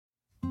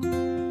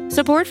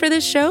Support for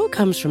this show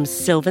comes from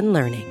Sylvan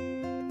Learning.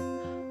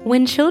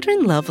 When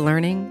children love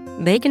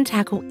learning, they can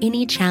tackle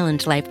any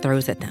challenge life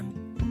throws at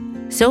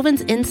them.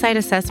 Sylvan's Insight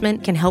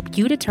Assessment can help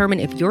you determine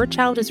if your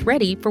child is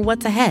ready for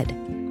what's ahead.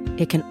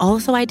 It can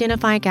also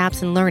identify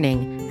gaps in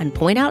learning and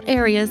point out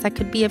areas that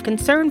could be of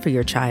concern for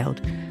your child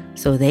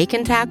so they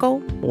can tackle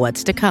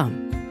what's to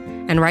come.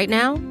 And right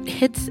now,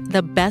 it's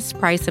the best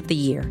price of the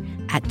year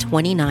at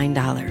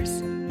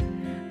 $29.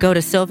 Go to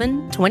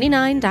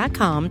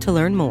sylvan29.com to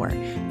learn more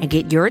and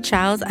get your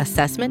child's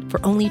assessment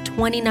for only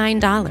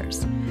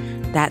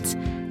 $29. That's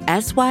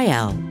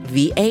SYLVAN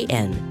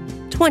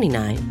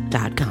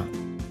 29.com.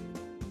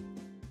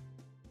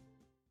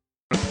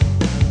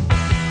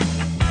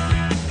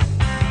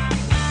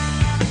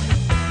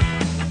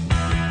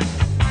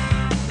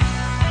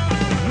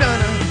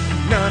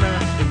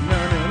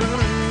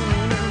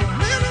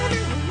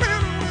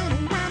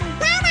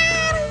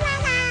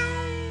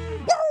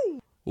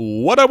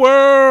 Whaddup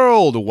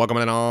World! Welcome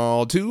in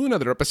all to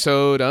another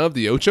episode of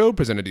the Ocho,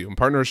 presented to you in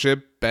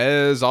partnership,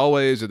 as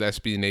always, with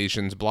SB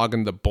Nation's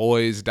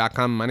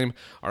bloggingtheboys.com. My name is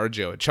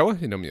RJ Ochoa.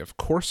 You know me, of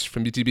course,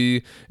 from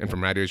UTB and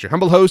from right here as your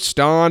humble host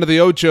on the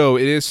Ocho.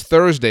 It is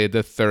Thursday,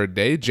 the third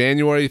day,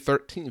 January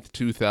 13th,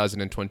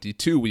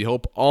 2022. We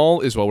hope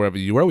all is well wherever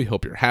you are. We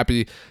hope you're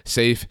happy,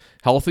 safe,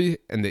 healthy,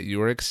 and that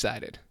you are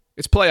excited.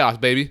 It's playoffs,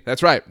 baby.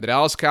 That's right. The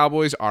Dallas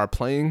Cowboys are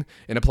playing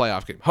in a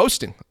playoff game,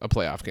 hosting a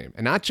playoff game.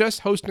 And not just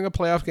hosting a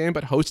playoff game,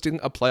 but hosting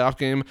a playoff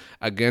game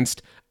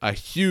against a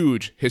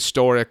huge,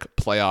 historic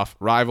playoff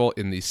rival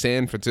in the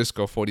San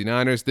Francisco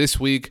 49ers. This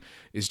week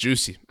is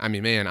juicy. I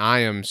mean, man, I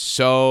am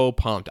so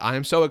pumped. I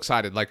am so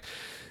excited.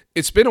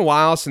 It's been a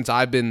while since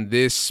I've been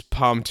this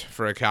pumped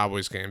for a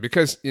Cowboys game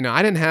because,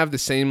 I didn't have the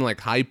same,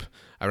 hype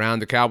around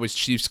the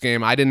Cowboys-Chiefs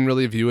game. I didn't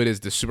really view it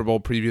as the Super Bowl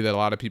preview that a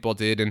lot of people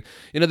did. And,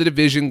 the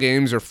division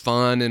games are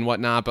fun and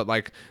whatnot,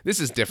 but, this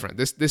is different.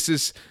 This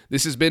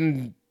has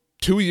been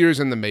 2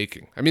 years in the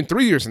making. I mean,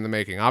 3 years in the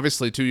making.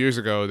 Obviously, 2 years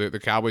ago, the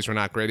Cowboys were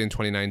not great in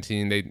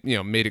 2019. They,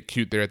 made it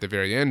cute there at the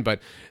very end.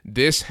 But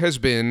this has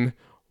been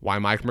why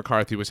Mike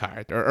McCarthy was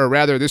hired. Or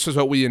rather, this was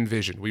what we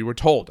envisioned. We were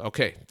told,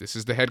 okay, this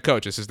is the head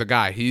coach. This is the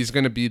guy. He's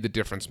going to be the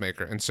difference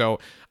maker. And so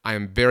I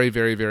am very,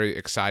 very, very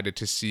excited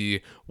to see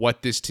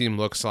what this team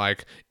looks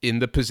like in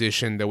the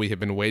position that we have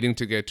been waiting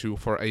to get to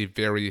for a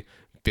very,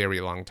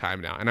 very long time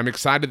now. And I'm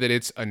excited that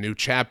it's a new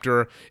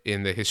chapter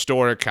in the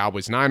historic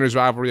Cowboys-Niners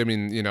rivalry. I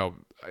mean,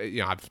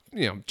 I've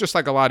just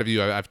like a lot of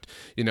you, I've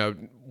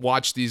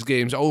watched these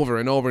games over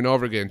and over and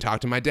over again, talk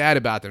to my dad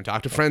about them,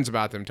 talk to friends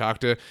about them, talk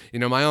to,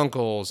 my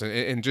uncles,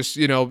 and just,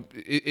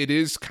 it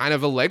is kind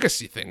of a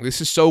legacy thing.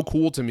 This is so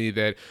cool to me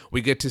that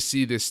we get to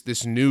see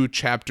this new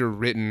chapter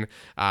written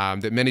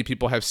that many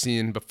people have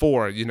seen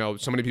before.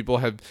 So many people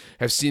have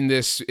seen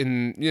this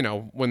in,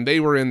 when they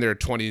were in their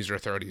 20s or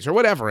 30s or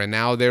whatever, and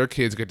now their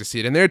kids get to see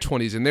it in their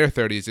 20s and their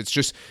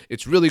 30s.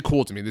 It's really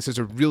cool to me. This is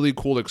a really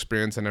cool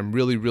experience, and I'm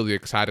really, really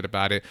excited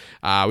about it.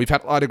 We've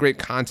had a lot of great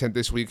content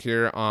this week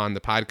here on the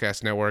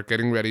podcast network,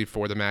 getting ready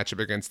for the matchup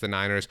against the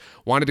Niners.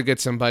 Wanted to get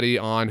somebody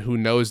on who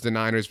knows the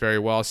Niners very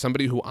well,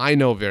 somebody who I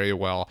know very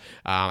well.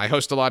 I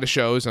host a lot of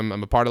shows. I'm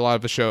a part of a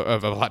lot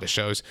of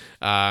shows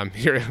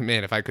here.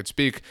 Man, if I could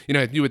speak,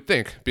 you would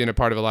think being a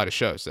part of a lot of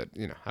shows that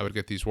I would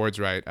get these words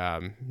right,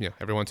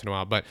 every once in a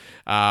while. But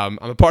I'm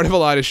a part of a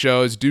lot of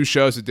shows, do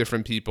shows with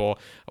different people.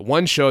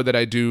 One show that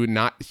I do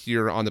not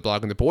here on the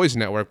Blogging the Boys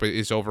network, but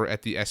is over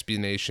at the SB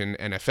Nation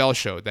NFL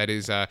show. That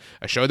is a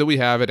show that we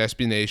have at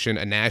SB Nation,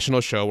 a national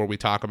show where we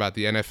talk about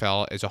the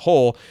NFL as a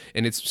whole,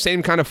 and it's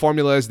same kind of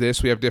formula as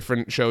this. We have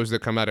different shows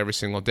that come out every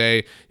single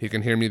day. You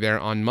can hear me there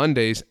on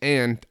Mondays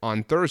and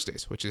on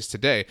Thursdays, which is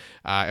today.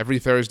 Every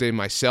Thursday,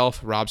 myself,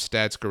 Rob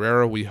Stats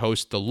Guerrera, we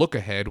host the Look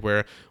Ahead,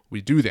 where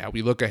we do that.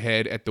 We look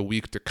ahead at the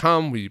week to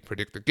come. We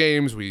predict the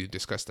games. We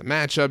discuss the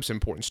matchups,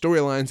 important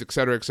storylines, et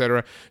cetera, et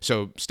cetera.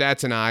 So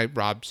Stats and I,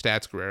 Rob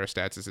Stats Guerrera,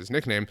 Stats is his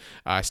nickname.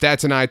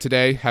 Stats and I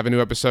today have a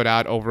new episode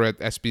out over at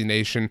SB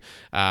Nation.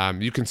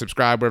 You can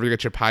subscribe wherever you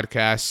get your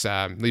podcasts.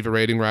 Leave a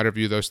rating, write a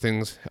review. Those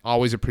things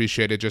always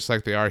appreciated, just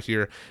like they are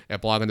here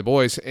at Blogging the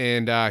Boys.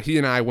 And he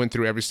and I went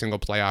through every single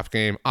playoff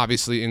game,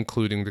 obviously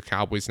including the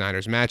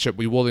Cowboys-Niners matchup.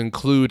 We will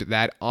include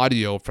that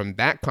audio from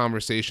that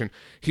conversation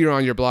here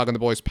on your Blogging the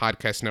Boys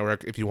podcast network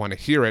if you want to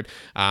hear it.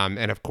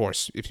 And of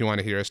course, if you want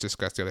to hear us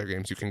discuss the other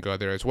games, you can go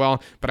there as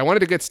well. But I wanted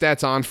to get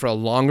Stats on for a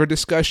longer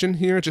discussion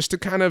here, just to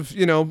kind of,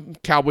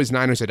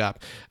 Cowboys-Niners it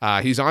up.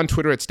 He's on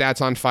Twitter at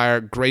Stats on Fire.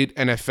 Great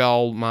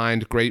NFL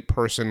mind, great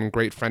person,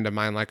 great friend of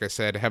mine. Like I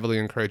said, heavily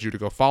encourage you to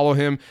go follow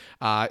him.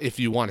 If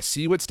you want to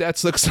see what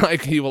Stats looks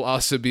like, he will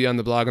also be on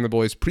the Blogging the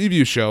Boys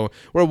preview show,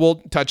 where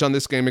we'll touch on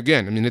this game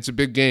again. I mean, it's a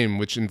big game,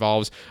 which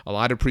involves a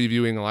lot of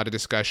previewing, a lot of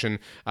discussion.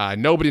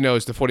 Nobody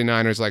knows the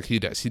 49ers like he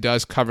does. He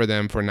does cover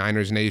them for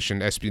Niners Nation,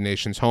 SB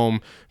Nation's home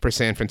for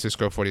San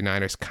Francisco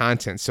 49ers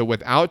content. So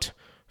without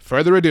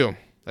further ado,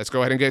 let's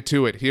go ahead and get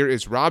to it. Here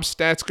is Rob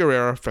Stats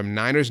Guerrera from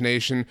Niners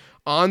Nation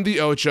on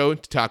the Ocho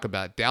to talk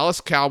about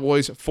Dallas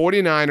Cowboys,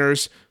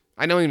 49ers.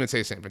 I don't even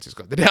say San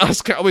Francisco. The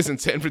Dallas Cowboys and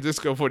San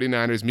Francisco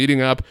 49ers meeting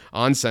up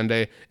on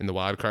Sunday in the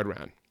wild card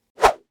round.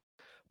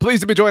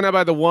 Pleased to be joined now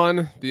by the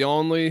one, the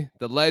only,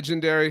 the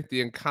legendary,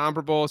 the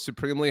incomparable,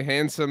 supremely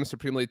handsome,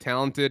 supremely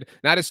talented,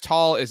 not as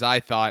tall as I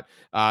thought.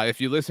 If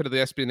you listen to the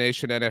SB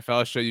Nation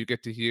NFL show, you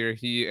get to hear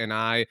he and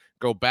I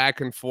go back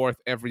and forth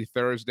every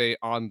Thursday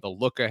on the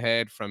look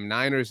ahead from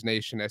Niners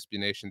Nation, SB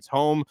Nation's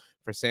home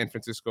for San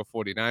Francisco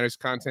 49ers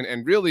content.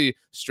 And really,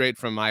 straight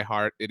from my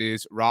heart, it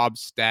is Rob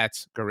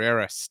Stats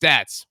Guerrera.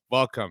 Stats,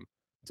 welcome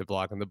to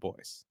Blogging the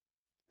Boys.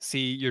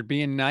 See, you're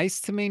being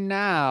nice to me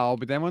now,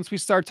 but then once we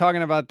start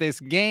talking about this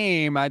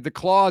game, the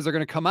claws are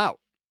going to come out.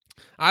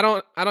 I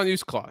don't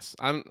use claws.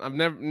 I'm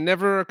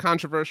never a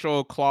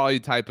controversial clawy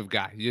type of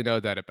guy. You know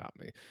that about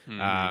me.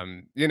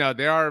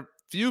 There are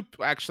few.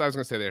 Actually, I was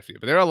gonna say there are few,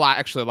 but there are a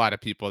lot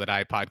of people that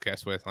I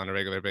podcast with on a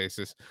regular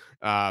basis.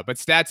 But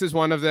Stats is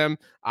one of them.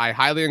 I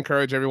highly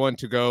encourage everyone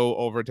to go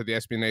over to the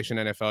SB Nation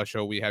NFL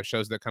show. We have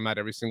shows that come out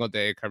every single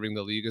day covering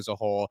the league as a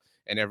whole,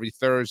 and every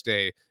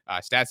Thursday,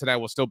 Stats and I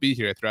will still be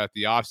here throughout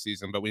the off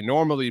season. But we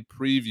normally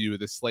preview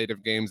the slate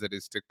of games that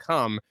is to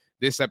come.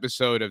 This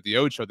episode of the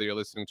Ocho that you're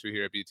listening to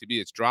here at BTB,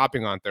 it's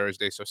dropping on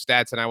Thursday. So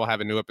Stats and I will have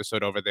a new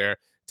episode over there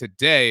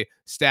today.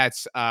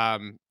 Stats,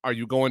 are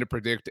you going to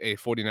predict a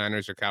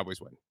 49ers or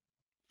Cowboys win?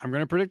 I'm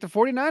going to predict the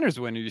 49ers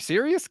win. Are you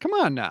serious? Come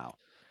on now.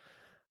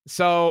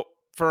 So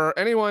for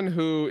anyone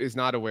who is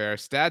not aware,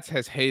 Stats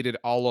has hated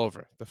all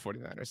over the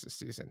 49ers this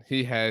season.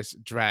 He has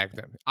dragged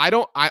them.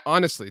 I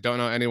honestly don't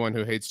know anyone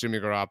who hates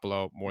Jimmy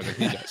Garoppolo more than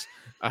he does.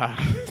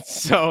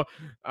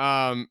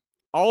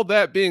 All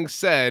that being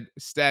said,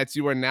 Stats,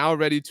 you are now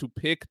ready to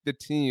pick the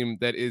team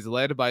that is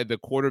led by the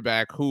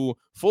quarterback who,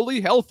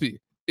 fully healthy,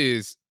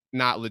 is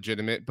not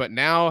legitimate, but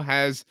now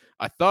has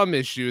a thumb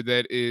issue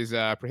that is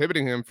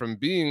prohibiting him from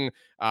being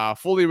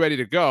fully ready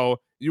to go.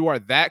 You are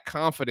that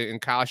confident in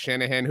Kyle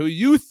Shanahan, who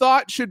you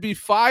thought should be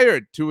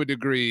fired to a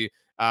degree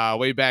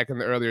way back in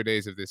the earlier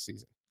days of this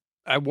season.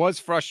 I was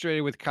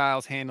frustrated with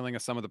Kyle's handling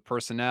of some of the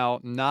personnel,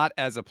 not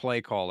as a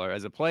play caller.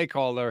 As a play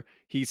caller,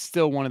 he's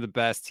still one of the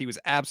best. He was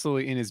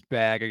absolutely in his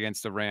bag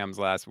against the Rams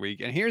last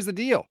week. And here's the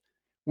deal.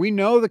 We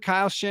know the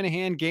Kyle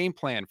Shanahan game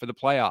plan for the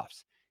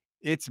playoffs.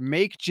 It's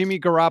make Jimmy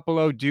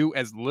Garoppolo do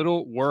as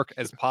little work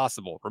as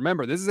possible.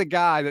 Remember, this is a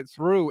guy that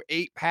threw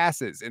 8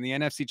 passes in the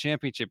NFC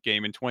Championship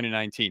game in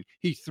 2019.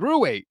 He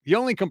threw 8. He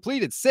only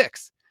completed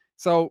 6.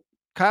 So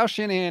Kyle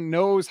Shanahan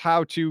knows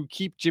how to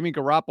keep Jimmy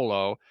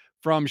Garoppolo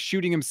from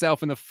shooting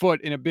himself in the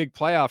foot in a big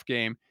playoff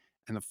game.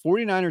 And the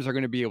 49ers are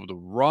going to be able to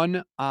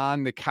run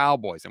on the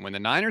Cowboys. And when the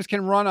Niners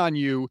can run on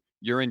you,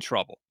 you're in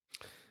trouble.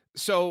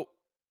 So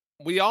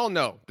we all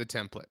know the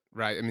template,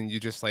 right? I mean, you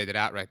just laid it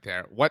out right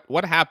there.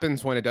 What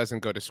happens when it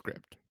doesn't go to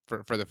script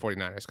for the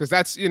 49ers? Because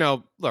that's,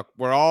 look,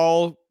 we're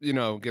all,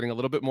 getting a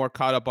little bit more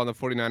caught up on the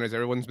 49ers.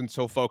 Everyone's been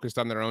so focused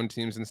on their own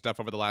teams and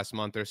stuff over the last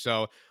month or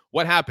so.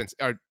 What happens?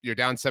 You're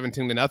down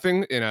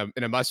 17-0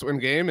 in a must-win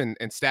game, and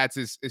Stats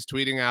is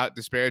tweeting out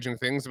disparaging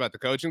things about the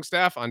coaching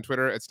staff on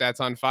Twitter at Stats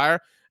on Fire.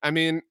 I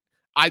mean,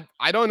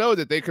 I don't know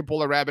that they could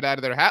pull a rabbit out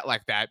of their hat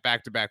like that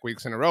back-to-back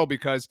weeks in a row,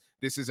 because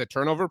this is a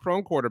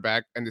turnover-prone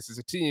quarterback, and this is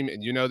a team,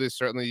 and you know this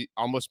certainly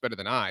almost better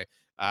than I.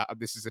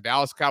 This is a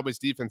Dallas Cowboys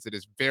defense that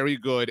is very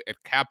good at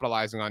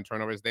capitalizing on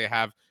turnovers. They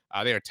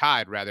are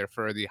tied rather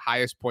for the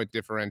highest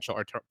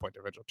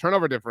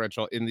turnover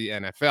differential in the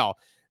NFL.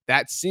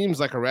 That seems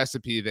like a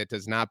recipe that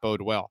does not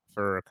bode well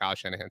for Kyle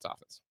Shanahan's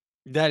offense.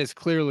 That is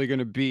clearly going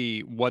to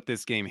be what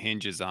this game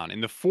hinges on.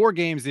 In the 4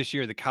 games this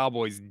year, the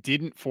Cowboys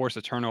didn't force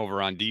a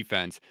turnover on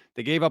defense.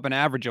 They gave up an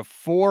average of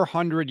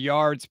 400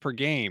 yards per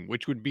game,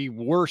 which would be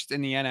worst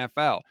in the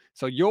NFL.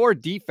 So your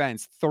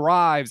defense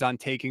thrives on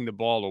taking the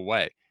ball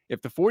away.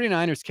 If the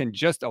 49ers can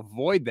just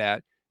avoid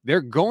that,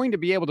 they're going to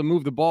be able to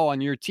move the ball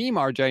on your team,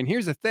 RJ. And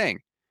here's the thing.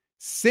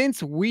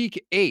 Since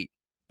week 8,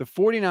 the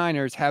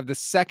 49ers have the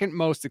second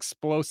most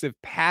explosive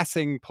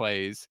passing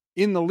plays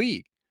in the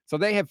league. So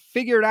they have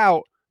figured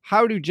out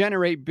how to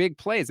generate big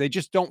plays. They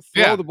just don't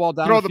throw the ball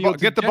down the field.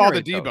 Get the ball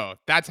to Debo.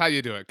 That's how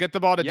you do it. Get the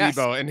ball to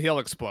Debo and he'll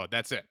explode.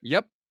 That's it.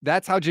 Yep.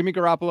 That's how Jimmy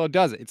Garoppolo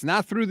does it. It's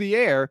not through the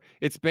air.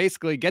 It's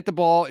basically get the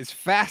ball as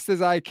fast as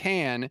I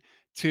can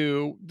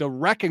to the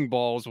wrecking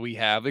balls we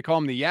have. They call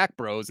them the Yak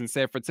Bros in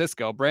San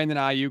Francisco. Brandon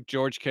Ayuk,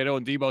 George Kittle,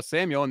 and Debo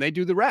Samuel, and they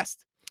do the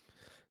rest.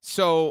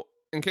 So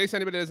in case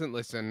anybody doesn't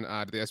listen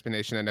to the SB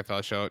Nation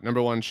NFL show,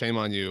 number one, shame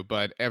on you.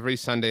 But every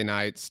Sunday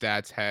night,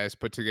 Stats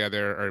puts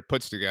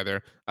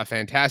together a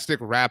fantastic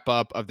wrap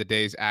up of the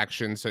day's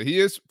action. So he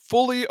is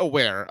fully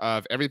aware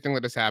of everything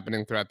that is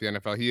happening throughout the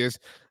NFL. He is,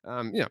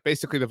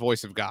 basically the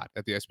voice of God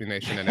at the SB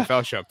Nation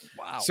NFL show.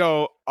 Wow.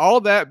 So all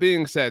that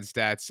being said,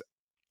 Stats,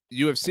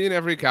 you have seen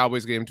every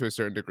Cowboys game to a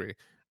certain degree,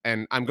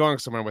 and I'm going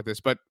somewhere with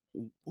this. But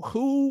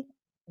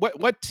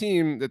what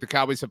team that the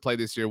Cowboys have played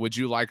this year would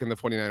you liken the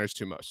 49ers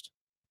to most?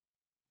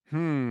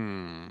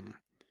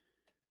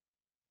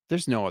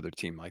 There's no other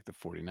team like the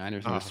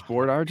 49ers in the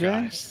sport, RJ.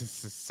 Gosh,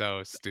 this is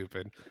so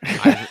stupid.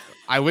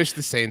 I wish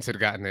the Saints had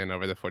gotten in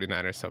over the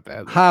 49ers so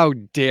badly. How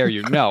dare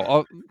you?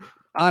 No.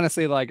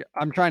 Honestly,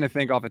 I'm trying to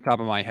think off the top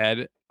of my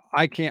head.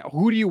 I can't.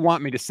 Who do you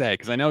want me to say?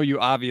 Because I know you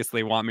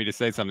obviously want me to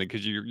say something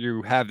because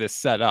you have this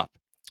set up.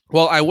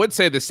 Well, I would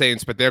say the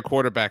Saints, but their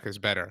quarterback is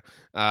better.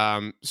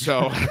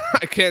 So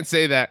I can't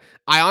say that.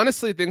 I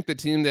honestly think the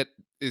team that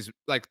is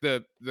like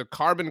the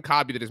carbon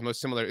copy that is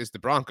most similar is the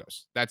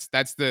Broncos. That's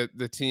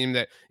the team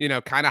that,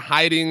 kind of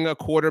hiding a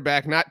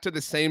quarterback, not to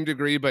the same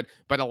degree, but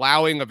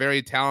allowing a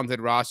very talented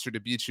roster to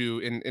beat you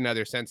in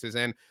other senses.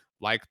 And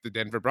like the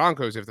Denver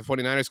Broncos, if the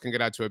 49ers can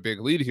get out to a big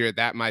lead here,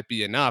 that might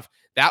be enough.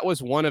 That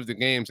was one of the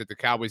games that the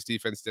Cowboys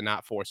defense did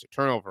not force a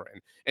turnover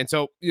in. And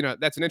so,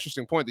 that's an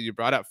interesting point that you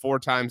brought up. 4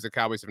 times the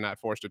Cowboys have not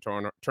forced a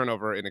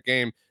turnover in a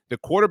game. The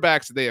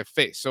quarterbacks that they have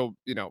faced. So,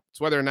 it's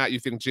whether or not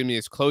you think Jimmy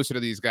is closer to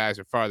these guys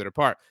or farther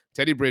apart.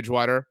 Teddy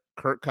Bridgewater,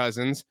 Kirk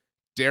Cousins,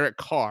 Derek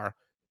Carr,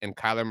 and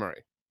Kyler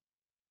Murray.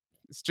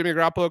 Is Jimmy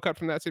Garoppolo cut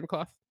from that same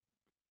cloth?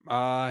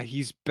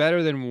 He's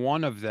better than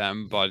one of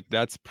them, but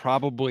that's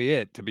probably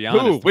it, to be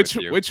honest with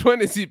you. Which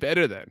one is he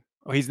better than?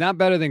 Oh, he's not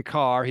better than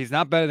Carr. He's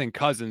not better than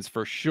Cousins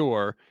for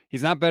sure.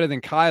 He's not better than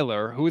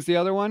Kyler. Who was the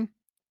other one?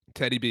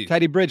 Teddy B.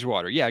 Teddy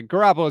Bridgewater. Yeah,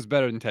 Garoppolo is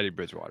better than Teddy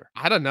Bridgewater.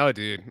 I don't know,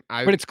 dude.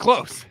 But it's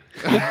close.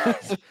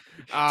 To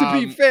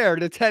be fair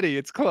to Teddy,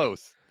 it's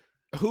close.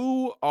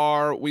 Who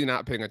are we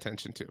not paying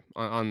attention to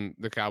on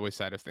the Cowboys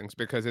side of things?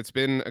 Because it's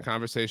been a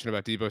conversation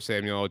about Deebo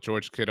Samuel,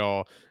 George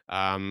Kittle,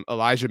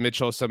 Elijah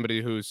Mitchell,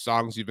 somebody whose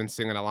songs you've been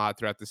singing a lot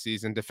throughout the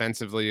season.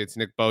 Defensively, it's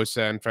Nick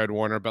Bosa and Fred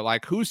Warner. But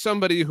like, who's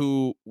somebody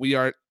who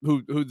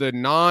the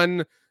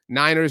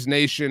non-Niners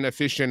Nation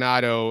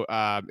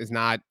aficionado is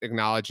not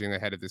acknowledging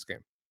ahead of this game?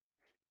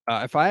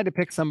 If I had to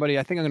pick somebody,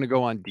 I think I'm going to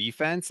go on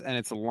defense, and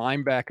it's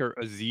linebacker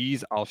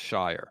Azeez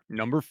Al-Shaair,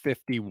 number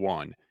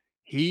 51.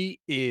 He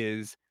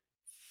is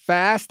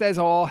fast as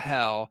all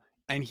hell,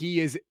 and he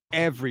is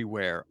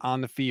everywhere on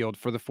the field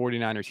for the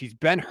 49ers. He's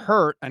been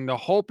hurt, and the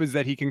hope is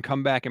that he can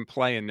come back and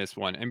play in this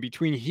one. And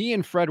between he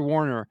and Fred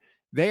Warner,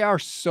 they are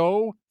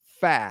so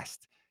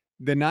fast.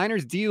 The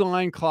Niners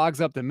D-line clogs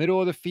up the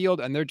middle of the field,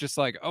 and they're just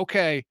like,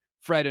 okay,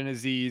 Fred and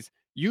Azeez,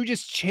 you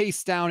just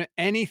chase down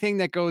anything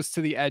that goes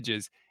to the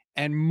edges.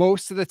 And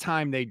most of the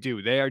time they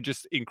do. They are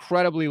just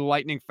incredibly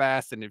lightning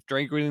fast. And if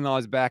Drake Greenlaw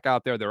is back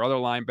out there, their other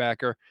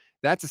linebacker,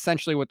 that's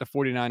essentially what the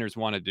 49ers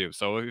want to do.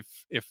 So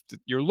if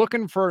you're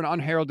looking for an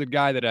unheralded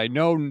guy that I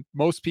know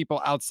most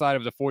people outside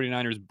of the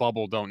 49ers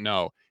bubble don't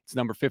know, it's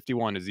number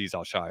 51, Azeez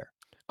Al-Shaair.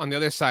 On the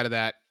other side of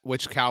that,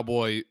 which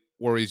Cowboy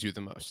worries you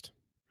the most?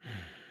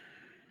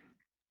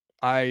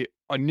 I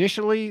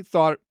initially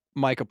thought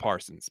Micah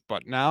Parsons,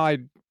 but now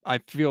I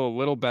feel a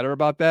little better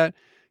about that.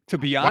 To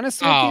be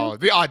honest with you. Oh,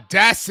 the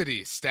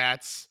audacity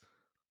stats.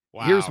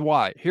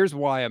 Wow. Here's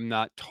why I'm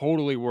not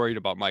totally worried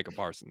about Micah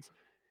Parsons.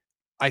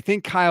 I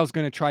think Kyle's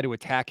going to try to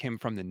attack him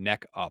from the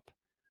neck up.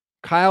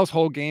 Kyle's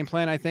whole game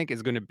plan, I think,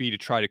 is going to be to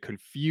try to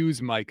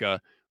confuse Micah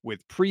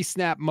with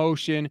pre-snap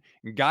motion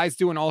and guys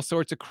doing all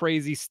sorts of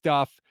crazy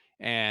stuff.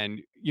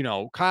 And,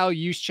 Kyle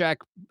Juszczyk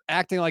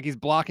acting like he's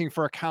blocking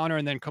for a counter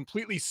and then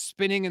completely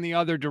spinning in the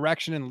other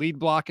direction and lead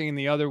blocking in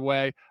the other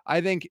way.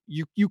 I think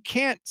you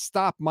can't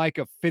stop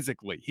Micah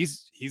physically.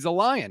 He's a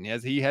lion,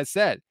 as he has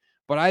said.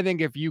 But I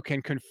think if you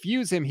can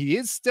confuse him, he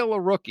is still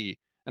a rookie.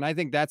 And I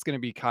think that's going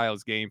to be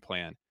Kyle's game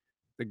plan.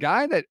 The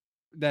guy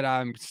that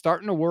I'm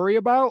starting to worry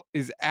about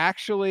is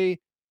actually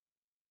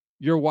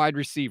your wide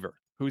receiver,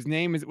 whose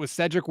name was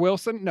Cedric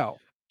Wilson. No.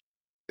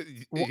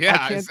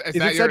 Yeah, is that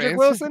your Cedric answer?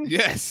 Wilson?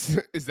 Yes.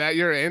 Is that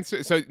your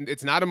answer? So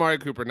it's not Amari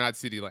Cooper, not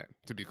CeeDee Lamb,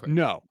 to be clear.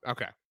 No.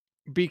 Okay.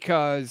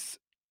 Because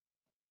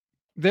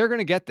they're going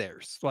to get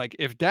theirs. Like,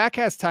 if Dak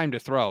has time to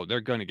throw, they're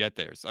going to get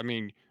theirs. I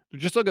mean,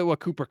 just look at what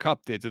Cooper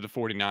Kupp did to the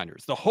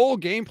 49ers. The whole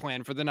game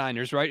plan for the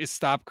Niners, right, is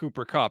stop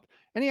Cooper Kupp.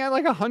 And he had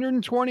like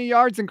 120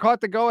 yards and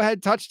caught the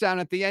go-ahead touchdown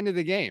at the end of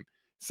the game.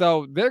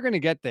 So they're going to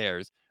get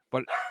theirs.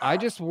 But I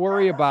just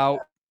worry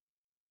about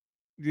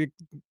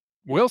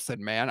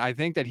Wilson, man. I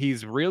think that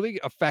he's really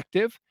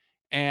effective.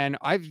 And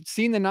I've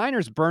seen the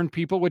Niners burn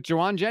people with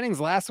Juwan Jennings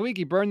last week.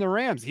 He burned the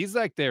Rams. He's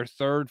like their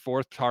third,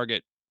 fourth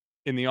target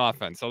in the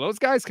offense. So those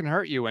guys can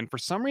hurt you. And for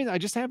some reason, I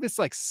just have this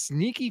like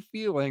sneaky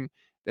feeling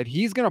that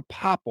he's going to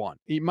pop one.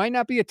 It might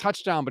not be a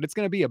touchdown, but it's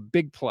going to be a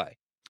big play.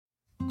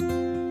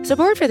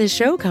 Support for this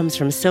show comes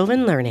from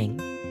Sylvan Learning.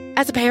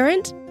 As a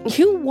parent,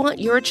 you want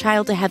your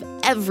child to have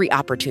every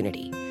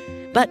opportunity.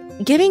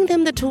 But giving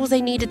them the tools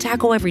they need to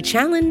tackle every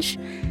challenge,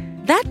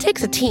 that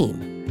takes a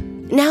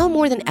team. Now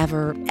more than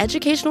ever,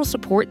 educational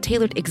support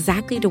tailored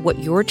exactly to what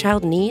your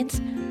child needs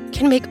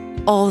can make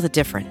all the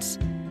difference.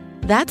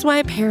 That's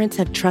why parents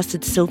have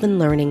trusted Sylvan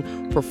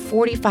Learning for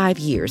 45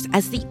 years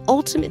as the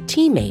ultimate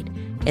teammate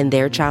in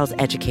their child's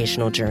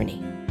educational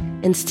journey,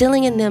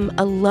 instilling in them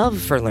a love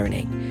for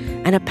learning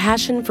and a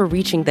passion for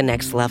reaching the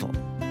next level.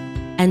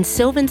 And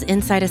Sylvan's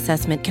Insight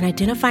Assessment can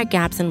identify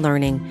gaps in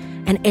learning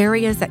and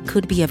areas that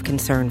could be of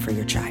concern for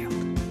your child.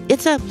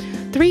 It's a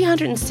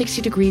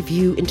 360-degree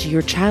view into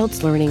your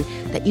child's learning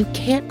that you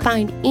can't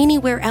find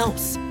anywhere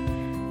else,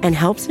 and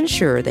helps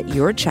ensure that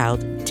your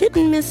child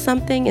didn't miss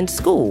something in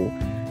school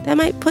that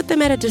might put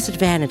them at a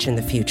disadvantage in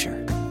the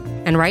future.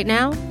 And right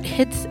now,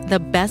 it's the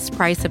best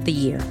price of the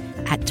year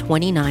at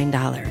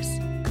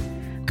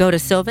 $29. Go to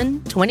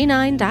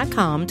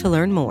sylvan29.com to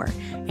learn more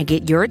and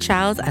get your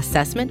child's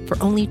assessment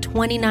for only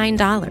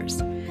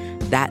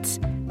 $29. That's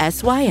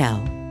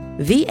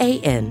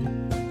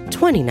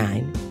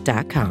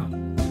SYLVAN29.com.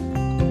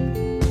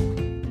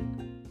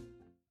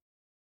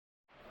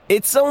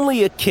 It's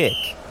only a kick,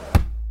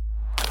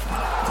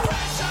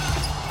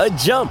 a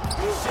jump,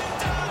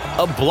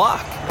 a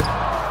block.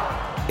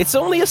 It's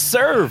only a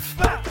serve.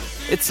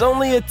 It's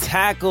only a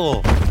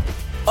tackle,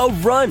 a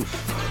run.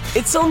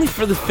 It's only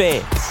for the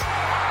fans.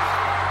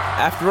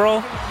 After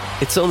all,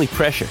 it's only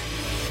pressure.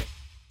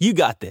 You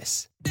got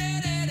this.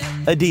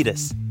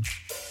 Adidas.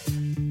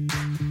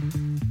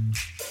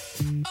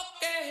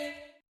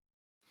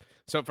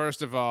 So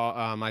first of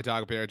all, my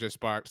dog Bear just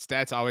barked.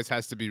 Stats always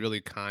has to be really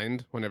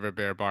kind whenever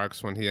Bear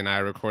barks when he and I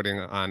are recording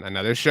on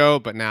another show,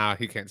 but now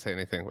he can't say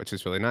anything, which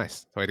is really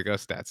nice. Way to go,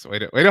 Stats. Way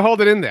to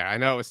hold it in there. I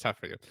know it was tough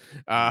for you.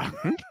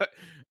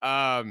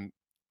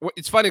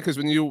 It's funny because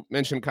when you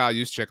mentioned Kyle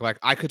Juszczyk, like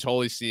I could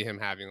totally see him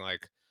having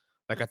like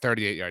a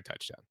 38-yard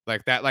touchdown.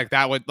 Like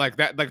that would like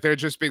there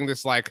just being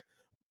this like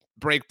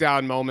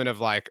breakdown moment of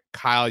like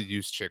Kyle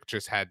Juszczyk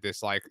just had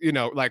this like,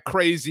 like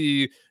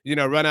crazy,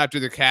 run after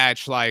the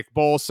catch, like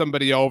bowl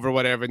somebody over,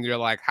 whatever. And you're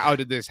like, how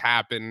did this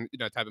happen?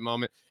 Type of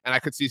moment. And I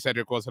could see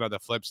Cedric Wilson on the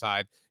flip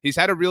side. He's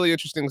had a really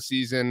interesting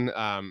season,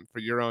 for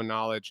your own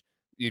knowledge.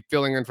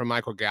 Filling in for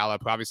Michael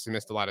Gallup, who obviously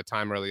missed a lot of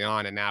time early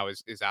on and now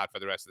is out for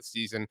the rest of the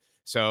season.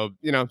 So,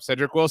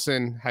 Cedric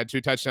Wilson had 2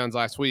 touchdowns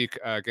last week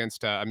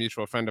against a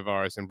mutual friend of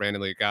ours and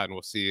Brandon Lee Gowton.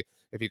 We'll see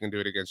if he can do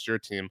it against your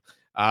team.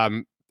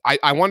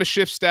 I want to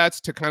shift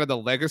stats to kind of the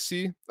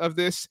legacy of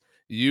this.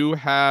 You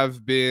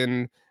have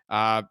been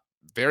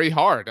very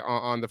hard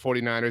on the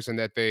 49ers in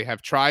that they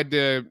have tried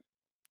to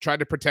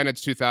pretend it's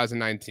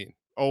 2019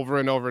 over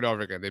and over and over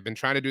again. They've been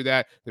trying to do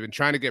that. They've been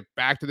trying to get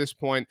back to this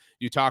point.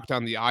 You talked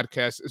on the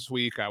Oddcast this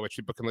week, which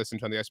people can listen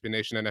to on the SB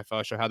Nation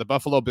NFL show, how the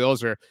Buffalo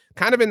Bills are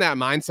kind of in that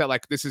mindset.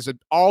 Like this has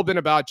all been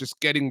about just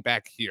getting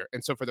back here.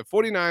 And so for the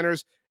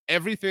 49ers,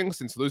 everything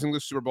since losing the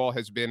Super Bowl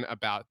has been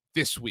about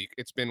this week.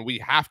 It's been, we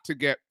have to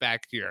get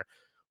back here.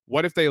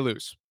 What if they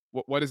lose?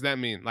 What does that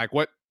mean? Like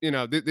what,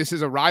 this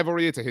is a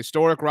rivalry. It's a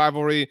historic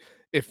rivalry.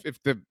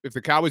 If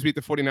the Cowboys beat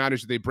the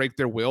 49ers, do they break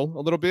their will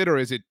a little bit? Or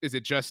is it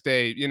just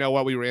a,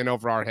 we were in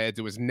over our heads.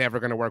 It was never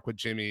going to work with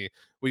Jimmy.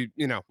 Hey,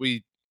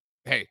 it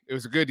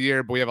was a good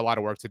year, but we have a lot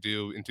of work to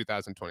do in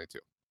 2022.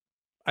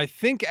 I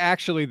think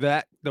actually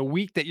that the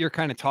week that you're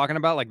kind of talking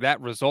about, like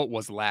that result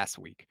was last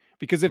week.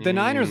 Because if the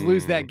Niners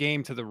lose that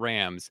game to the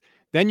Rams,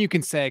 then you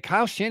can say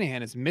Kyle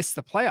Shanahan has missed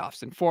the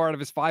playoffs in 4 out of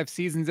his 5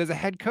 seasons as a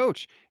head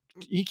coach.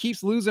 He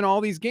keeps losing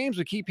all these games.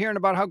 We keep hearing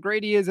about how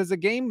great he is as a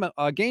game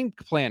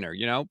planner,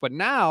 But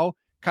now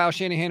Kyle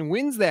Shanahan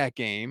wins that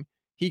game.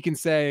 He can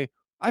say,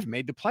 I've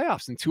made the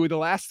playoffs in 2 of the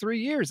last 3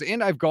 years,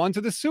 and I've gone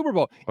to the Super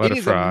Bowl. It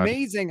is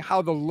amazing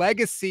how the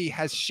legacy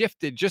has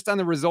shifted just on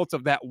the results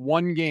of that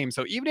one game.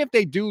 So even if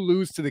they do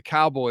lose to the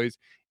Cowboys,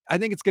 I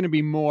think it's going to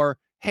be more,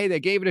 hey,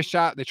 they gave it a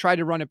shot. They tried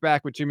to run it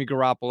back with Jimmy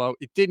Garoppolo.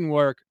 It didn't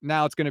work.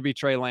 Now it's going to be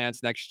Trey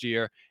Lance next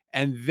year.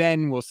 And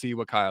then we'll see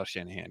what Kyle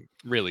Shanahan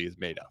really is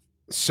made of.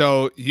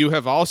 So you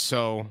have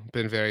also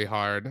been very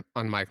hard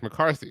on Mike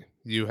McCarthy.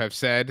 You have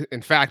said,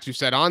 in fact, you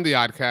said on the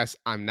Oddcast,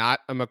 I'm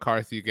not a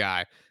McCarthy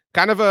guy.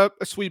 Kind of a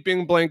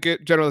sweeping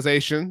blanket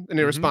generalization, an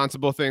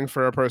irresponsible thing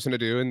for a person to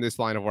do in this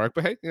line of work.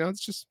 But hey,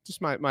 it's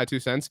just my 2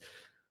 cents.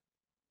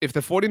 If the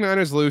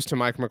 49ers lose to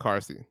Mike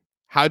McCarthy,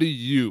 how do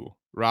you,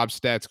 Rob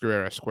Stats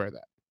Guerrera, square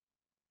that?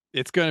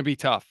 It's going to be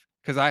tough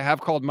because I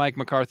have called Mike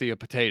McCarthy a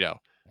potato.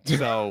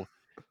 So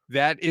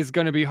that is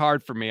going to be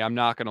hard for me. I'm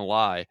not going to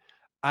lie.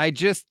 I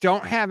just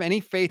don't have any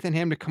faith in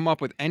him to come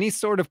up with any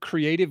sort of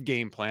creative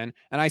game plan.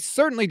 And I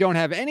certainly don't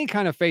have any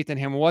kind of faith in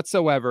him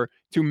whatsoever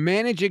to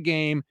manage a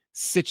game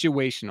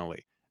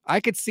situationally.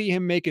 I could see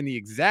him making the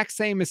exact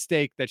same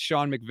mistake that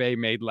Sean McVay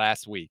made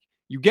last week.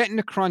 You get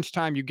into crunch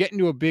time, you get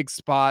into a big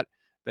spot.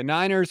 The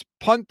Niners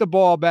punt the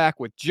ball back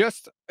with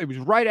it was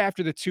right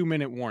after the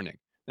 2-minute warning.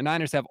 The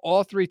Niners have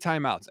all 3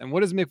 timeouts. And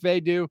what does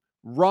McVay do?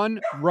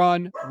 Run,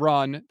 run,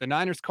 run. The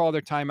Niners call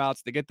their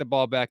timeouts. They get the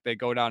ball back. They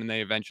go down and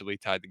they eventually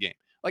tie the game.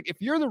 Like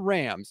if you're the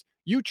Rams,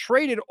 you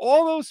traded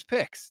all those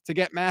picks to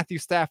get Matthew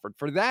Stafford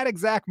for that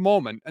exact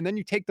moment, and then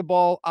you take the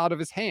ball out of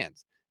his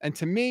hands. And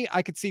to me,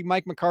 I could see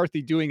Mike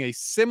McCarthy doing a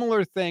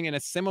similar thing in a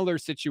similar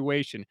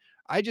situation.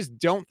 I just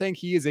don't think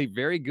he is a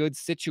very good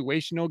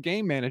situational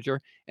game manager.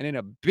 And in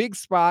a big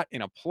spot,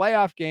 in a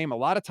playoff game, a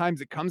lot of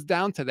times it comes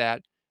down to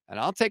that. And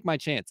I'll take my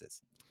chances.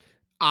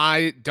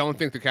 I don't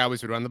think the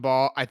Cowboys would run the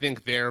ball. I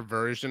think their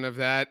version of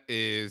that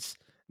is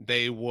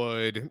they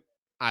would,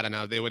 I don't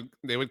know, they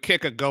would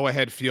kick a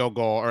go-ahead field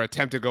goal or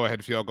attempt a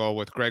go-ahead field goal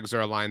with Greg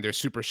Zuerlein, their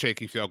super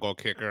shaky field goal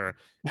kicker,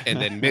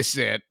 and then miss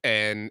it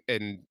and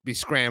be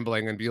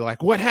scrambling and be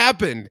like, what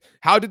happened?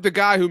 How did the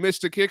guy who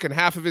missed a kick in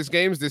half of his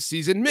games this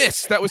season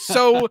miss? That was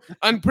so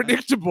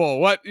unpredictable.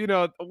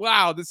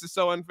 Wow, this is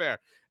so unfair.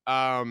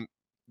 I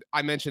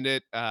mentioned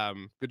it.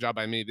 Good job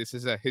by me. This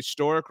is a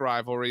historic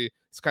rivalry.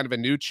 It's kind of a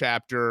new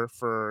chapter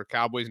for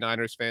Cowboys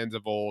Niners fans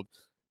of old.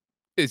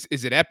 Is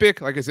it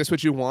epic? Like, is this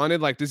what you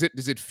wanted? Like, does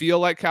it feel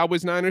like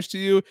Cowboys Niners to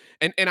you?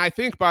 And I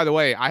think, by the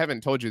way, I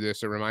haven't told you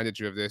this or reminded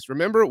you of this.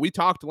 Remember, we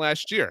talked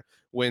last year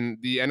when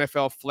the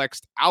NFL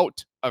flexed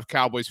out of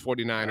Cowboys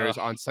 49ers Ugh.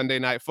 on Sunday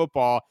Night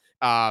Football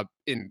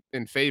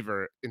in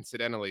favor,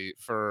 incidentally,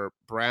 for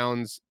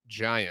Browns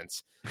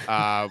Giants.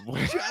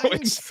 Which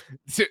Giants.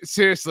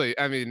 seriously,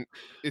 I mean,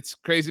 it's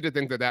crazy to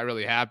think that that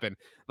really happened.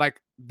 Like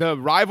the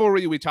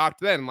rivalry we talked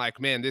then, like,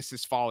 man, this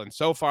has fallen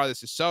so far.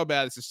 This is so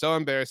bad. This is so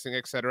embarrassing,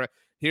 etc.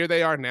 Here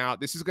they are now.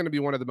 This is going to be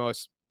one of the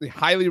most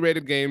highly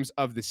rated games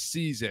of the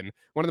season,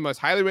 one of the most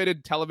highly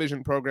rated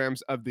television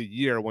programs of the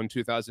year when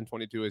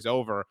 2022 is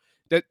over.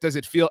 Does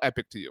it feel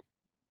epic to you?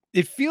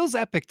 It feels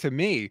epic to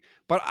me,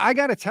 but I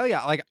got to tell you,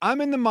 like, I'm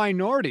in the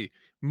minority.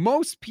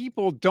 Most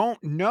people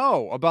don't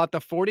know about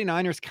the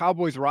 49ers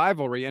Cowboys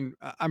rivalry. And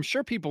I'm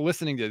sure people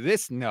listening to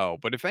this know,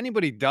 but if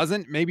anybody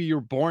doesn't, maybe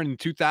you're born in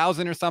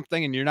 2000 or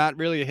something and you're not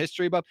really a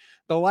history buff.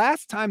 The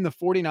last time the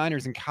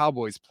 49ers and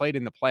Cowboys played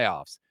in the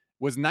playoffs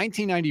was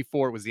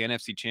 1994. It was the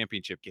NFC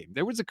Championship game.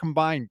 There was a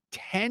combined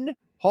 10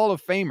 Hall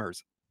of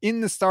Famers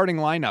in the starting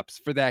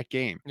lineups for that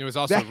game. It was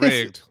also That is,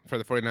 rigged for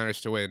the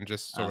 49ers to win,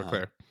 just so we're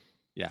clear.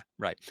 yeah,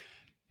 right.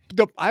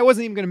 I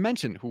wasn't even going to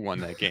mention who won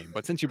that game,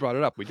 but since you brought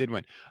it up, we did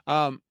win.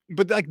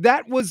 But like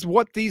that was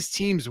what these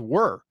teams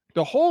were.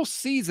 The whole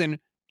season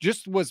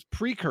just was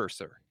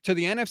precursor to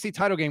the NFC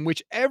title game,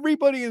 which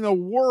everybody in the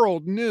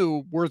world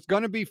knew was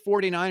going to be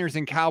 49ers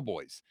and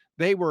Cowboys.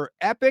 They were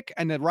epic,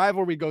 and the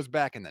rivalry goes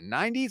back in the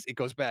 90s. It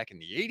goes back in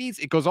the 80s.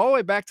 It goes all the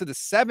way back to the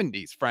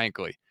 70s,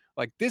 frankly.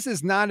 Like, this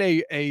is not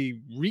a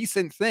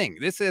recent thing.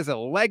 This is a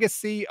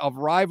legacy of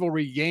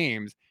rivalry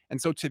games.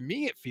 And so to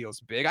me, it feels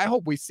big. I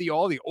hope we see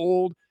all the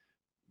old,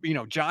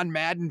 John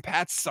Madden,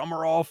 Pat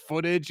Summerall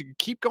footage,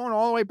 keep going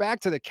all the way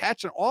back to the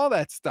catch and all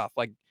that stuff.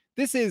 Like,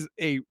 this is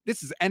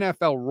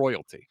NFL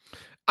royalty.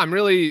 I'm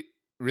really,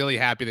 really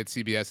happy that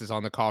CBS is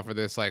on the call for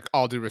this. Like,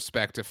 all due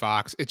respect to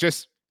Fox, it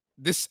just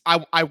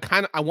I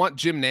want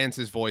Jim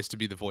Nance's voice to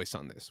be the voice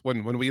on this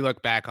when we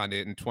look back on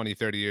it in 20,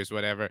 30 years,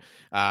 whatever.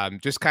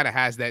 Just kind of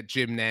has that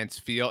Jim Nance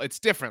feel. It's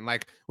different.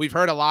 Like, we've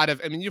heard a lot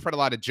of, you've heard a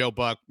lot of Joe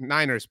Buck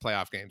Niners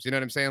playoff games. You know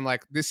what I'm saying?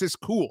 Like, this is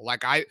cool.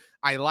 Like, I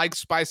like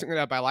spicing it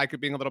up. I like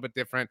it being a little bit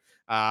different.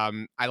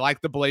 I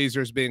like the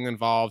Blazers being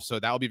involved,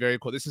 so that will be very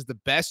cool. This is the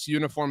best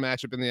uniform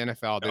matchup in the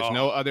NFL. There's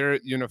no other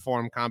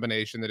uniform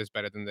combination that is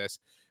better than this.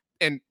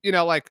 And,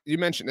 like you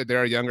mentioned that there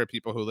are younger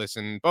people who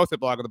listen both at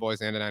Blog of the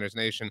Boys and at Niners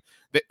Nation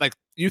that, like,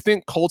 you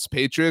think Colts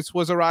Patriots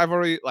was a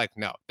rivalry? Like,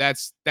 no,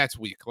 that's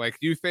weak. Like,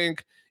 you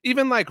think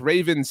even like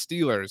Ravens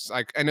Steelers,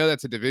 like, I know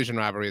that's a division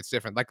rivalry. It's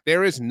different. Like,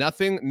 there is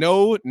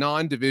no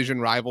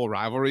non-division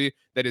rivalry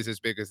that is as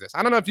big as this.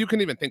 I don't know if you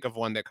can even think of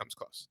one that comes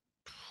close.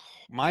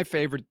 My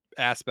favorite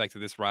aspect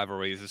of this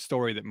rivalry is a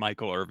story that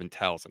Michael Irvin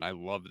tells, and I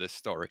love this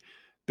story.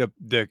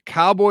 The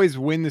Cowboys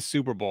win the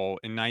Super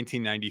Bowl in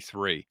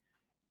 1993.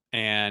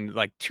 And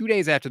like 2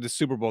 days after the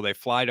Super Bowl, they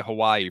fly to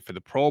Hawaii for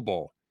the Pro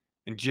Bowl.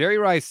 And Jerry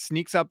Rice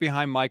sneaks up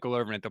behind Michael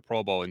Irvin at the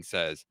Pro Bowl and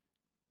says,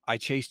 "I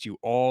chased you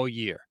all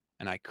year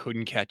and I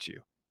couldn't catch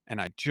you.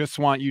 And I just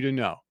want you to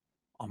know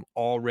I'm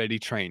already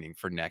training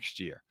for next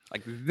year."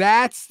 Like,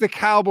 that's the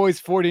Cowboys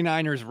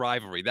 49ers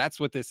rivalry. That's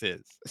what this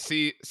is.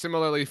 See,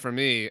 similarly for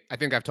me, I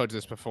think I've told you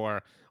this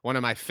before. One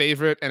of my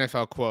favorite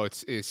NFL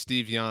quotes is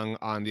Steve Young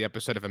on the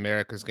episode of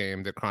America's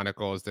Game that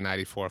chronicles the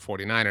 94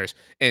 49ers.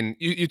 And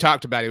you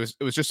talked about it.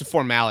 It was just a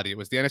formality. It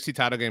was the NFC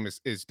title game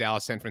is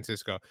Dallas, San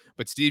Francisco.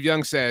 But Steve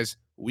Young says,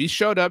 "We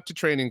showed up to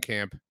training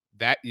camp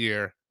that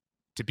year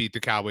to beat the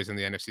Cowboys in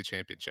the NFC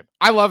Championship."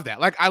 I love that.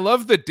 Like, I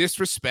love the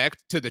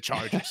disrespect to the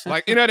Chargers.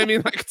 Like, you know what I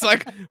mean? Like, it's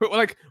like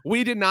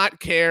we did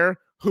not care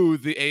who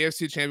the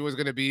AFC champion was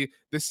going to be.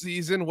 The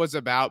season was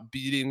about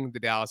beating the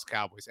Dallas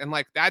Cowboys. And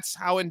like, that's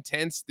how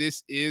intense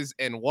this is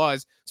and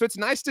was. So it's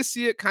nice to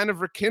see it kind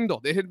of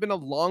rekindled. It had been a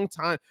long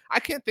time. I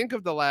can't think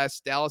of the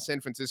last Dallas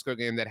San Francisco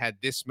game that had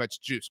this much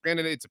juice.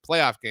 Granted, it's a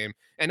playoff game.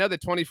 I know the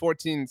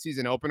 2014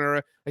 season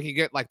opener, like, you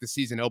get like the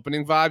season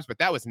opening vibes, but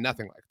that was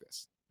nothing like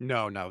this.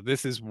 No,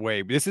 this is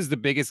the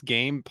biggest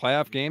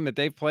playoff game that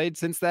they've played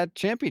since that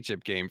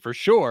championship game, for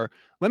sure.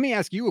 Let me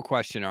ask you a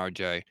question,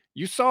 RJ.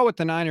 You saw what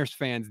the Niners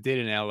fans did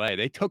in LA.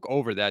 They took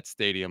over that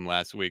stadium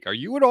last week. Are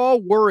you at all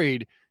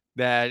worried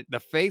that the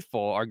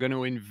faithful are going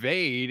to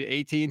invade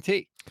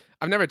AT&T?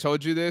 I've never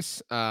told you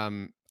this.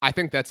 I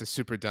think that's a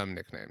super dumb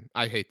nickname.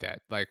 I hate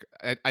that. Like,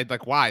 I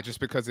like, why? Just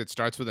because it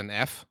starts with an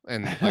F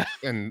and like,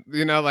 and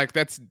like,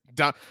 that's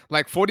dumb.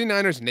 Like,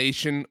 49ers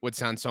Nation would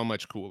sound so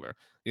much cooler,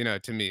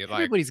 to me. Like,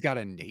 Everybody's got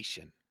a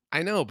nation.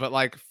 I know, but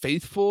like,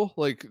 faithful,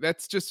 like,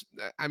 that's just,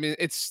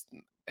 it's,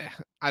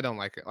 I don't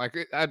like it. Like,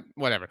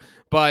 whatever.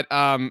 But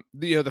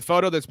the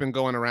photo that's been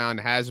going around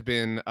has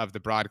been of the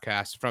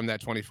broadcast from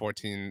that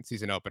 2014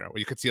 season opener, where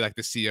you could see like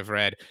the sea of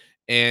red.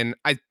 And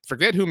I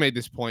forget who made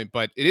this point,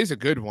 but it is a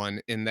good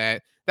one in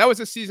that was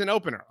a season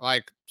opener.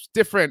 Like, it's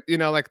different,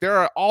 like, there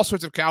are all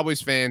sorts of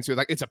Cowboys fans who,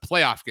 like, it's a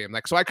playoff game.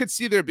 Like, so I could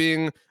see there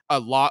being a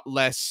lot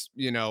less,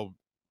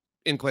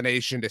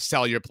 inclination to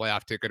sell your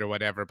playoff ticket or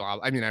whatever. Blah.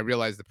 I mean, I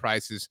realize the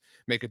prices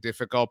make it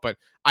difficult, but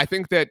I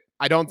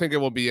don't think it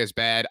will be as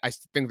bad. I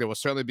think there will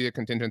certainly be a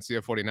contingency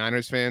of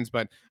 49ers fans,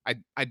 but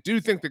I do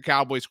think the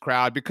Cowboys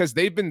crowd, because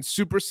they've been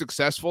super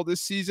successful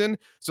this season.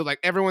 So like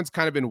everyone's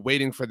kind of been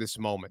waiting for this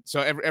moment.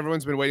 So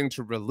everyone's been waiting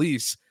to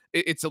release.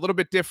 It's a little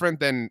bit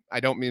different than, I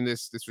don't mean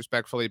this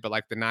disrespectfully, but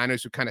like the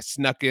Niners who kind of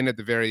snuck in at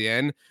the very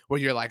end where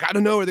you're like, I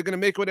don't know, are they going to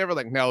make whatever?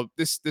 Like, no,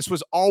 this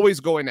was always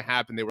going to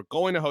happen. They were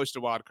going to host a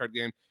wild card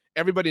game.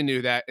 Everybody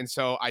knew that. And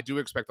so I do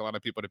expect a lot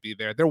of people to be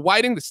there. They're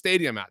whiting the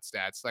stadium out,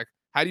 Stats. Like,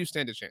 how do you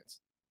stand a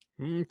chance?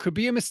 Could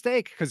be a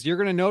mistake because you're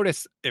going to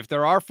notice if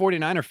there are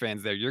 49er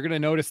fans there, you're going to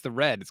notice the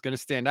red. It's going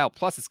to stand out.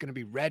 Plus, it's going to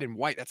be red and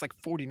white. That's like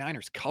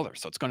 49ers color.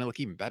 So it's going to look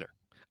even better.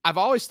 I've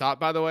always thought,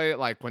 by the way,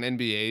 like when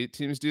NBA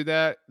teams do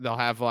that, they'll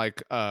have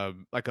like a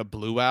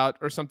blue out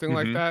or something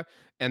like that,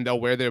 and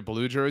they'll wear their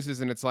blue jerseys.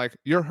 And it's like,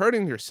 you're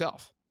hurting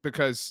yourself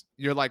because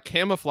you're like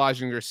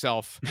camouflaging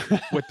yourself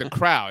with the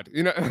crowd.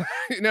 You know,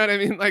 you know what I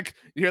mean? Like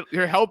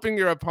you're helping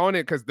your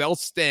opponent because they'll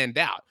stand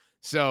out.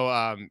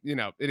 So, you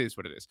know, it is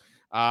what it is.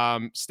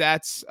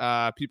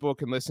 Stats, people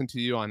can listen to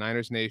you on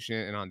Niners Nation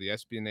and on the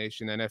SB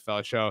Nation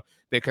NFL show.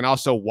 They can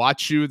also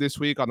watch you this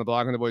week on the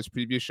Blogging the Boys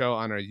preview show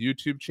on our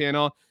YouTube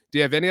channel. Do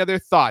you have any other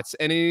thoughts?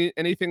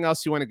 Anything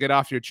else you want to get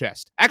off your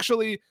chest?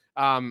 Actually,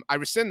 I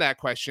rescind that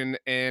question,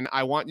 and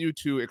I want you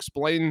to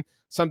explain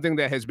something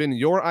that has been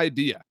your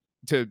idea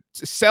to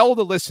sell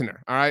the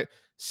listener. All right.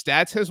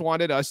 Stats has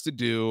wanted us to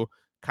do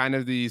kind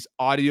of these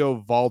audio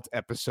vault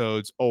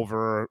episodes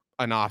over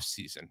an off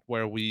season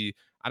where we,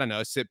 I don't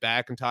know, sit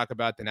back and talk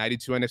about the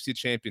 92 NFC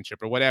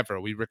championship or whatever.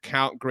 We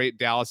recount great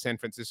Dallas, San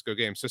Francisco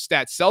games. So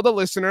Stats, sell the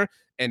listener.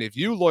 And if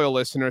you, loyal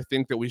listener,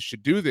 think that we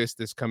should do this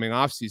coming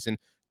off season,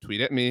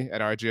 tweet at me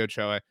at RJ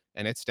Ochoa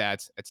and at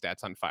Stats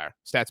on Fire.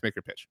 Stats, make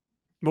your pitch.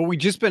 Well, we've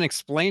just been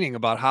explaining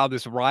about how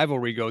this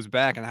rivalry goes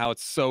back and how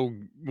it's so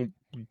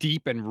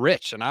deep and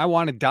rich. And I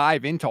want to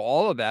dive into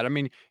all of that. I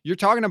mean, you're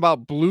talking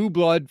about blue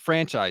blood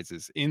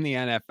franchises in the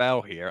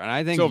NFL here. And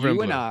I think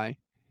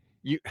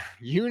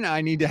you and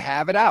I need to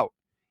have it out.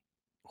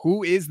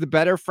 Who is the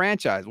better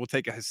franchise? We'll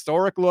take a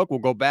historic look. We'll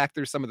go back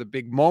through some of the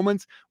big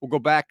moments. We'll go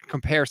back and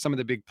compare some of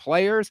the big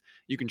players.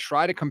 You can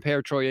try to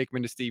compare Troy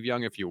Aikman to Steve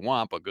Young if you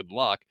want, but good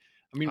luck.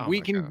 I mean,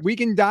 we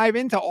can dive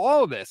into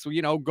all of this,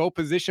 you know, go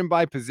position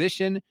by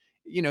position,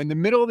 you know, in the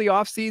middle of the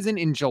offseason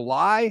in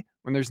July,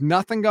 when there's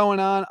nothing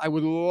going on. I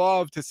would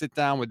love to sit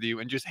down with you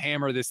and just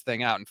hammer this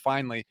thing out and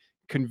finally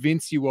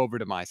convince you over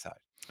to my side.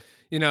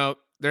 You know,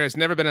 there has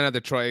never been another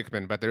Troy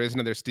Aikman, but there is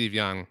another Steve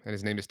Young, and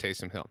his name is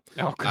Taysom Hill.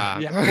 Oh,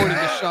 God. Yeah, according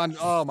to Sean.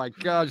 Oh, my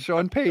God,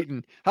 Sean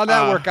Payton. How'd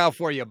that work out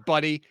for you,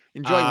 buddy?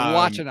 Enjoy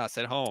watching us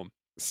at home.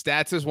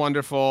 Stats is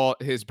wonderful.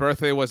 His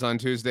birthday was on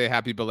Tuesday.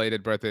 Happy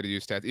belated birthday to you,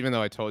 Stats, even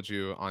though I told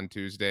you on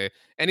Tuesday.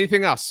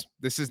 Anything else?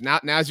 This is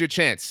now's your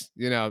chance.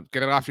 You know,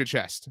 get it off your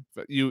chest.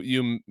 But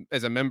you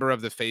as a member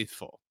of the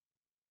faithful.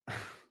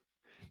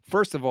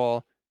 First of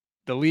all,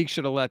 the league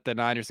should have let the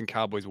Niners and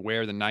Cowboys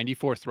wear the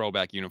 94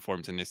 throwback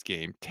uniforms in this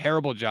game.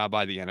 Terrible job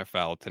by the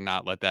NFL to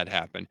not let that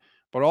happen.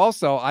 But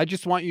also, I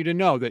just want you to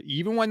know that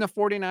even when the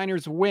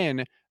 49ers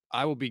win,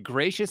 I will be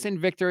gracious in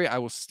victory. I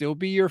will still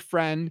be your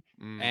friend.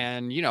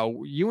 And, you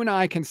know, you and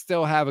I can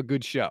still have a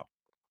good show.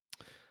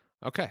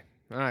 Okay.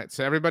 All right.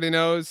 So everybody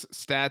knows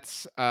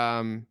Stats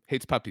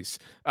hates puppies.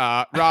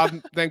 Rob,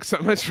 thanks so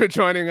much for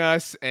joining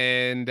us.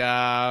 And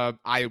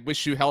I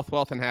wish you health,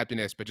 wealth, and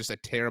happiness, but just a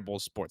terrible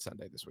sports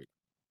Sunday this week.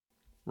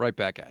 Right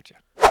back at you.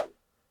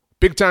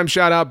 Big time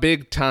shout out,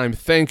 big time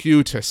thank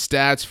you to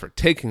Stats for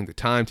taking the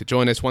time to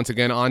join us once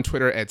again on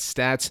Twitter at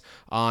Stats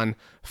on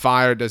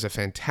Fire. Does a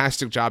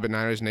fantastic job at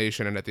Niners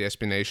Nation and at the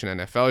SB Nation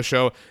NFL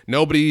show.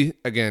 Nobody,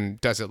 again,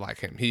 does it like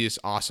him. He is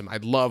awesome. I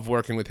love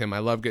working with him. I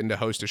love getting to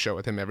host a show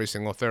with him every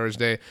single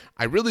Thursday.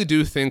 I really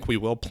do think we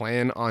will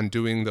plan on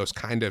doing those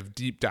kind of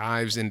deep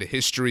dives into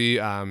history.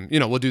 You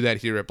know, we'll do that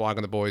here at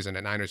Blogging the Boys and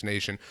at Niners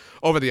Nation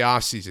over the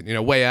offseason, you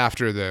know, way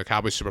after the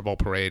Cowboys Super Bowl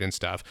parade and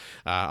stuff,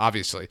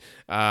 obviously.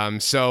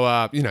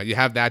 You know, you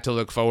have that to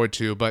look forward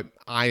to, but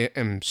I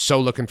am so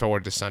looking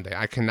forward to Sunday.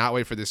 I cannot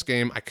wait for this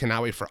game. I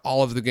cannot wait for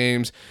all of the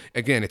games.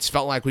 Again, it's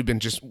felt like we've been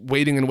just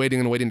waiting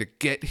to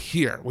get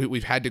here.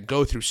 We've had to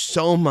go through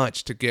so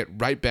much to get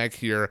right back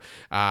here.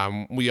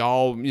 We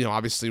all, you know,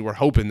 obviously were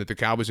hoping that the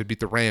Cowboys would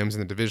beat the Rams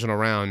in the divisional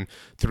round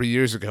 3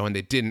 years ago, and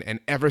they didn't. And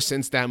ever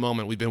since that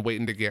moment, we've been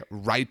waiting to get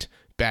right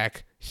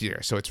back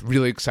here. So it's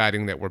really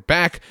exciting that we're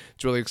back.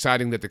 It's really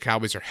exciting that the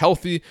Cowboys are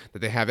healthy, that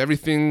they have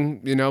everything,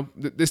 you know,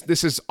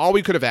 this is all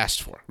we could have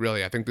asked for,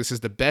 really. I think this is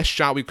the best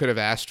shot we could have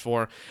asked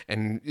for.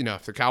 And, you know,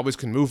 if the Cowboys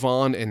can move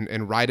on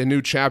and write a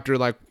new chapter,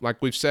 like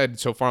we've said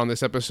so far on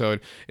this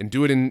episode, and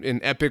do it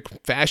in epic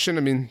fashion,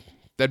 I mean,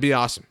 That'd be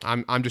awesome.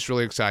 I'm just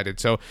really excited.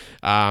 So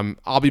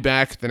I'll be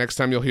back. The next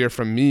time you'll hear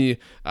from me,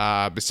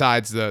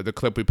 besides the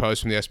clip we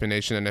post from the SB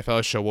Nation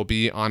NFL show, will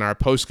be on our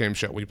post-game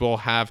show. We will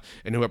have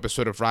a new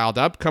episode of Riled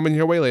Up coming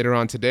your way later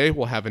on today.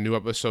 We'll have a new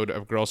episode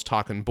of Girls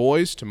Talking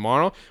Boys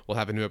tomorrow. We'll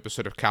have a new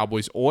episode of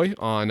Cowboys Oi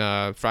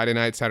on Friday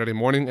night, Saturday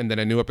morning, and then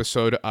a new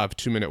episode of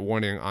 2 Minute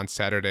Warning on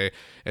Saturday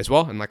as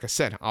well. And like I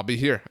said, I'll be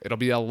here. It'll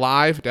be a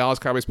live Dallas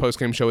Cowboys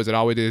post-game show as it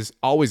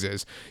always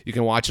is. You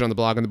can watch it on the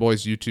Blog on the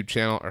Boys YouTube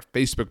channel or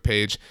Facebook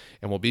page,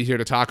 and we'll be here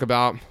to talk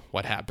about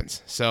what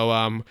happens. So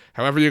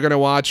however you're going to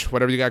watch,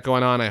 whatever you got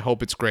going on, I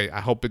hope it's great.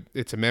 I hope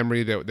it's a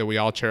memory that we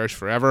all cherish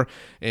forever,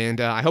 and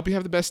I hope you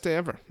have the best day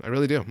ever. I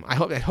really do. I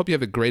hope you have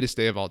the greatest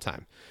day of all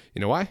time. You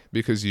know why?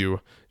 Because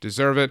you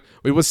deserve it.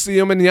 We will see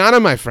you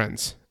mañana, my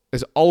friends.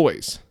 As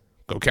always,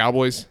 go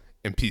Cowboys,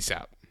 and peace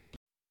out.